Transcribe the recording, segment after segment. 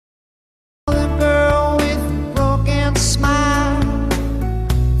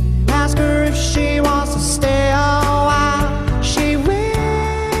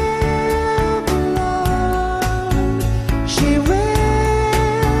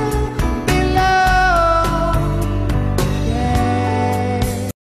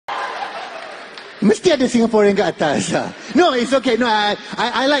ada Singaporean kat atas. No, it's okay. No,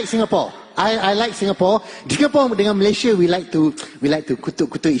 I like Singapore. I like Singapore. Singapore dengan Malaysia, we like to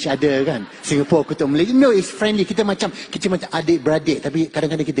kutuk each other kan. Singapore kutuk Malaysia. No, it's friendly. Kita macam adik-beradik, tapi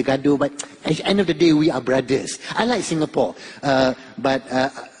kadang-kadang kita gaduh. But at the end of the day, we are brothers. I like Singapore. But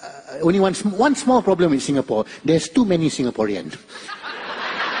only one small problem with Singapore. There's too many Singaporeans.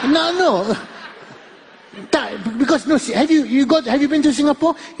 No. Because no, have you been to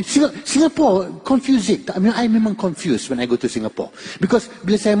Singapore? Singapore confusing. I mean, I memang confused when I go to Singapore, because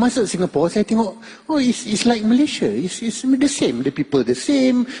bila saya masuk Singapore, saya tengok, oh, it's like Malaysia. It's the same. The people the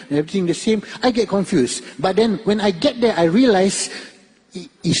same, everything the same. I get confused. But then when I get there, I realize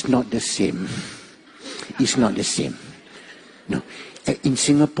it's not the same. It's not the same. No, in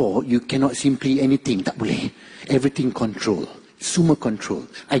Singapore, you cannot simply anything. Tak boleh. Everything control. Semua control.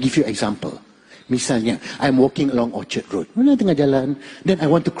 I give you example. Misalnya, I'm walking along Orchard Road. Mana tengah jalan, then I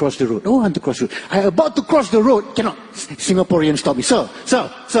want to cross the road. Oh, I want to cross the road. I about to cross the road, cannot. Singaporean stop me. Sir,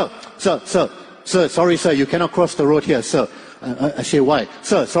 sorry, sir, you cannot cross the road here, sir. I say, why?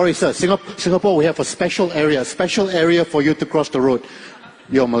 Sir, sorry, sir, Singapore, we have a special area for you to cross the road.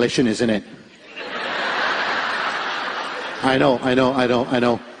 You're Malaysian, isn't it? I know.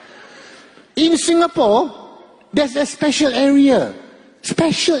 In Singapore, there's a special area.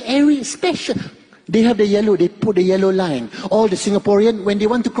 Special. They have the yellow, they put the yellow line. All the Singaporean, when they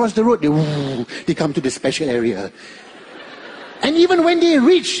want to cross the road, they come to the special area. And even when they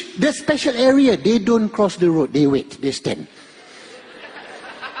reach the special area, they don't cross the road, they wait, they stand.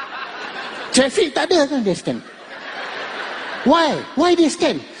 Traffic tak ada kan, they stand. Why? Why they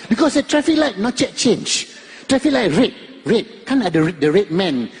stand? Because the traffic light not yet changed. Traffic light red. Kan ada the red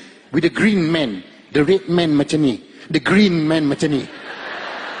man with the green man. The red man macam ni. The green man macam ni.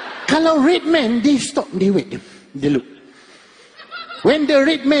 Kalau red man, they stop, they wait, they look. When the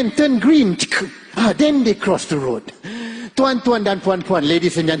red man turn green, then they cross the road. Tuan-tuan dan puan-puan,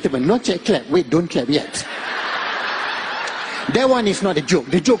 ladies and gentlemen, not yet clap. Wait, don't clap yet. That one is not a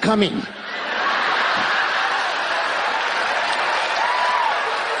joke. The joke coming.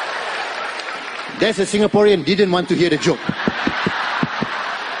 There's a Singaporean didn't want to hear the joke.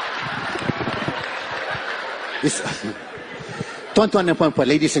 Tuan-tuan dan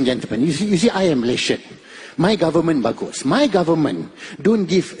puan-puan, ladies and gentlemen, you see, I am Malaysian. My government bagus. My government don't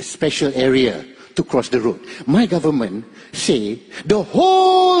give special area to cross the road. My government say the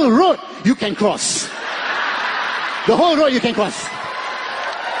whole road you can cross. The whole road you can cross.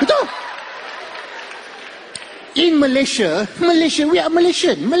 Betul? In Malaysia, we are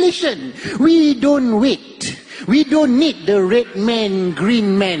Malaysian. We don't wait. We don't need the red man,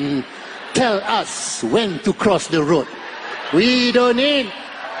 green man tell us when to cross the road. We don't need.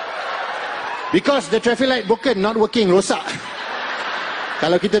 Because the traffic light broken, not working, rosak.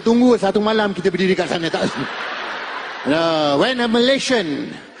 Kalau kita tunggu satu malam, kita berdiri kat sana tak. No, when a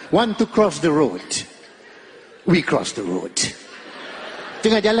Malaysian want to cross the road, we cross the road.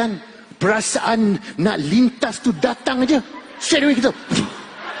 Tengah jalan, perasaan nak lintas tu datang aja, straight away kita.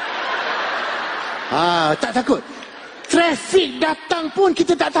 Tak takut. Traffic datang pun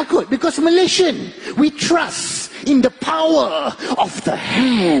kita tak takut, because Malaysian, we trust in the power of the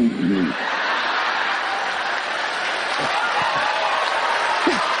hand.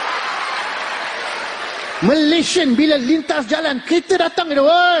 Malaysian bila lintas jalan, kita datang kita,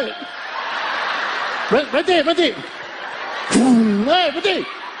 oi, berhenti, berhenti,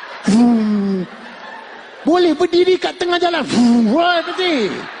 boleh berdiri kat tengah jalan, oi, berhenti.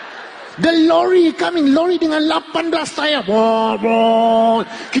 The lorry coming, lorry dengan 18 tayar.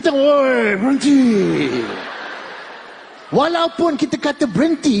 Kita, oi, berhenti. Walaupun kita kata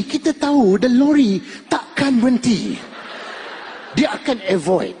berhenti, kita tahu the lorry takkan berhenti. Dia akan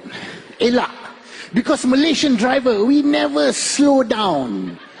avoid, elak. Because Malaysian driver, we never slow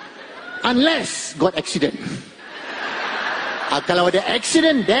down. Unless got accident. Kalau ada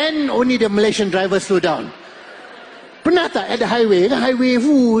accident, then only the Malaysian driver slow down. Pernah tak ada highway,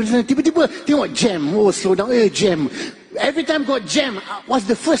 tiba-tiba tengok jam, slow down, jam. Every time got jam, what's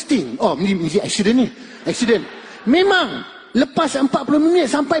the first thing? Ni accident ni, accident. Memang, lepas 40 minit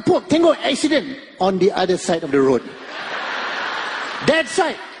sampai pun, tengok accident on the other side of the road. That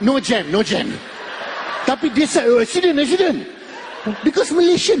side, no jam. Tapi this side, accident. Because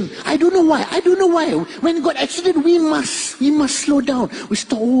Malaysian, I don't know why. When got accident, we must slow down. We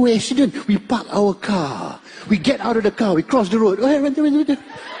stop, accident. We park our car. We get out of the car. We cross the road.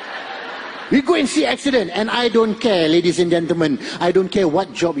 We go and see accident. And I don't care, ladies and gentlemen. I don't care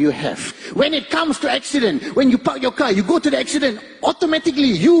what job you have. When it comes to accident, when you park your car, you go to the accident,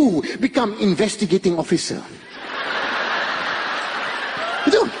 automatically you become investigating officer.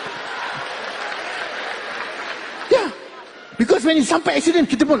 Betul? Because when sampai accident,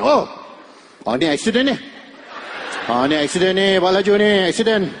 kita pun, oh ni accident ni. Ni accident ni, bawa laju ni,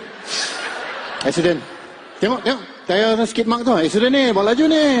 accident. Tengok, tayar skid mark tu, accident ni, bawa laju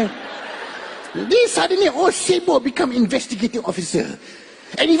ni. This suddenly, sibuk become investigating officer.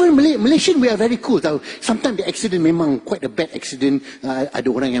 And even Malaysian, we are very cool tau. Sometimes the accident memang quite a bad accident. Ada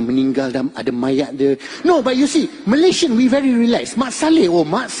orang yang meninggal, ada mayat dia. No, but you see, Malaysian, we very relaxed. Mak Saleh,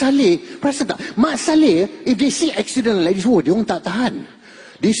 perasan tak? Mak Saleh, if they see accident like this, dia orang tak tahan.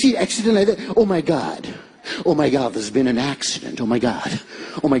 They see accident like that, oh my God, there's been an accident. Oh my God,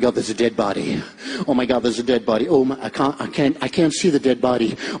 there's a dead body. Oh my God, there's a dead body. Oh my, I can't see the dead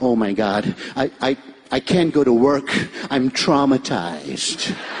body. Oh my God, I can't go to work. I'm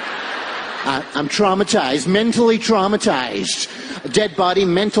traumatized. I'm traumatized, mentally traumatized. Dead body,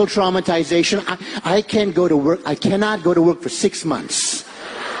 mental traumatization. I can't go to work. I cannot go to work for 6 months.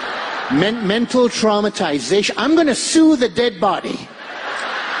 Mental traumatization. I'm going to sue the dead body.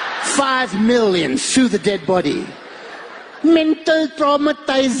 5 million, sue the dead body. Mental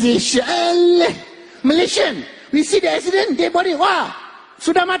traumatization. Malaysian, we see the accident, dead body. Wah,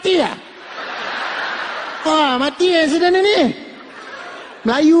 sudah mati ya? Wah, mati accident ini.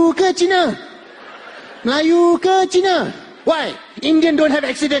 Melayu ke Cina? Melayu ke Cina? Why? Indian don't have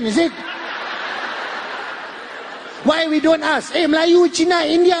accident, is it? Why we don't ask? Melayu, Cina,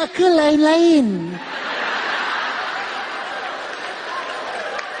 India ke lain-lain?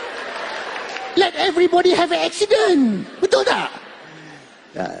 Let everybody have an accident. Betul tak?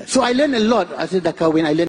 So I learned a lot. I said dah kahwin, I learned